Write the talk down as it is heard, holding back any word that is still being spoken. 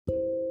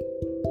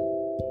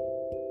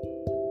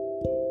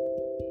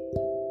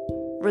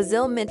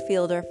Brazil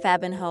midfielder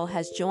Fabinho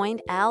has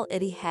joined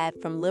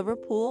Al-Ittihad from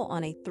Liverpool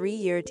on a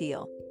 3-year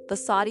deal. The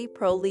Saudi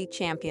Pro League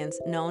champions,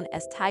 known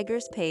as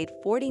Tigers, paid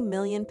 £40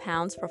 million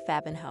for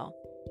Fabinho.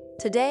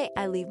 Today,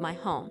 I leave my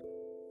home.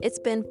 It's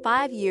been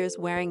 5 years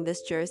wearing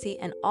this jersey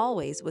and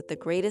always with the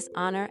greatest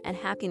honor and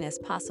happiness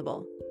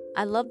possible.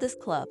 I love this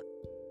club.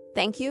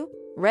 Thank you,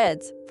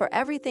 Reds, for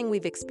everything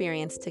we've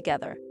experienced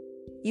together.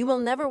 You will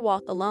never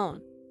walk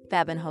alone,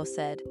 Fabinho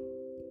said.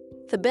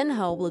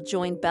 Fabinho will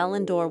join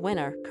Ballon d'Or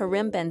winner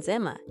Karim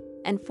Benzema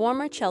and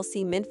former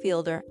Chelsea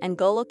midfielder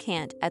N'Golo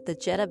Kante at the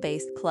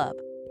Jeddah-based club.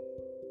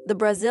 The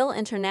Brazil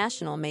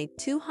international made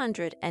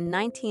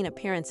 219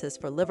 appearances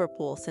for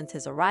Liverpool since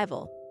his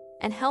arrival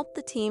and helped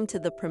the team to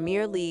the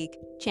Premier League,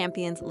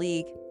 Champions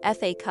League,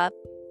 FA Cup,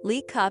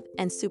 League Cup,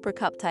 and Super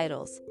Cup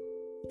titles.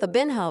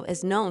 Fabinho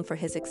is known for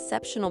his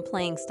exceptional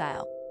playing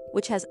style,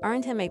 which has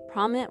earned him a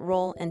prominent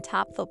role in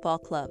top football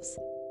clubs.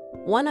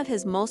 One of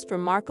his most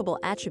remarkable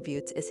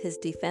attributes is his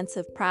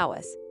defensive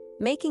prowess,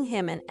 making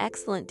him an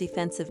excellent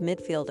defensive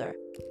midfielder.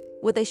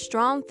 With a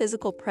strong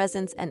physical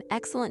presence and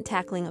excellent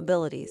tackling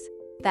abilities,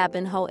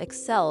 Fabinho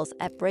excels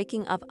at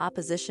breaking up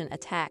opposition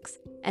attacks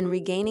and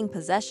regaining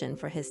possession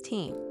for his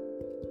team.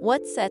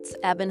 What sets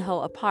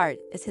Fabinho apart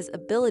is his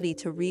ability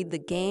to read the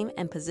game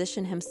and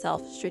position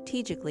himself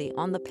strategically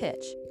on the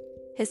pitch.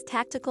 His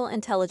tactical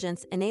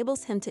intelligence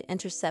enables him to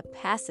intercept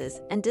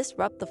passes and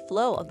disrupt the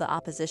flow of the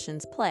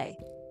opposition's play,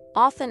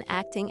 often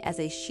acting as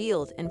a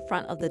shield in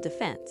front of the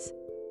defense.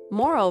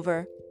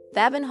 Moreover,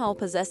 Fabinho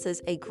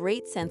possesses a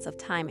great sense of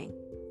timing,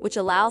 which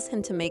allows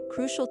him to make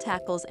crucial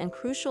tackles and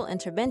crucial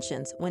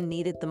interventions when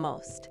needed the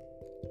most.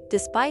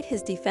 Despite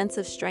his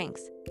defensive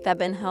strengths,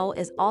 Fabinho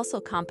is also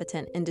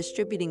competent in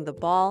distributing the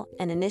ball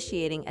and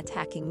initiating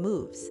attacking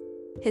moves.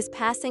 His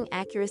passing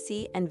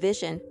accuracy and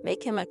vision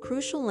make him a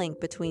crucial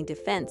link between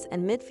defense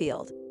and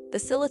midfield,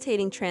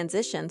 facilitating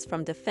transitions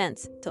from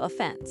defense to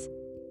offense.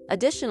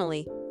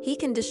 Additionally, he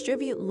can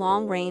distribute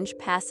long-range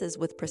passes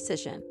with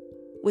precision,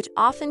 which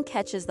often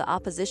catches the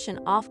opposition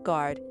off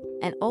guard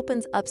and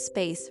opens up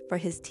space for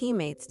his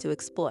teammates to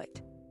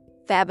exploit.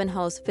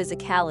 Fabinho's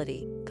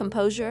physicality,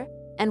 composure,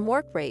 and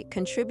work rate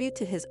contribute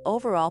to his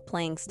overall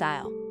playing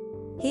style.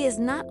 He is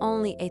not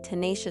only a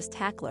tenacious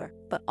tackler,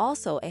 but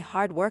also a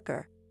hard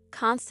worker,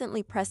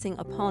 constantly pressing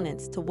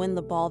opponents to win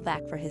the ball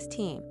back for his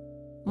team.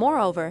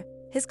 Moreover,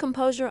 his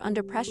composure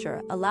under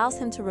pressure allows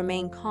him to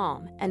remain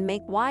calm and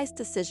make wise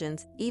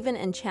decisions even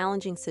in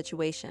challenging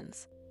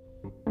situations.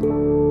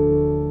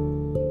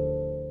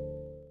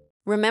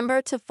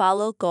 Remember to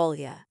follow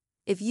Golia.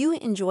 If you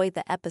enjoyed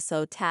the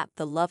episode, tap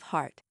the love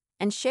heart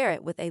and share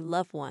it with a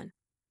loved one.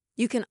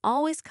 You can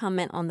always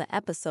comment on the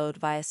episode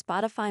via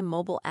Spotify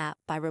mobile app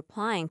by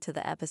replying to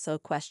the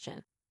episode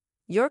question.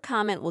 Your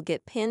comment will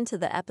get pinned to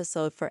the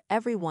episode for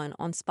everyone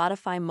on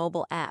Spotify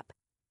mobile app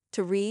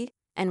to read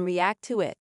and react to it.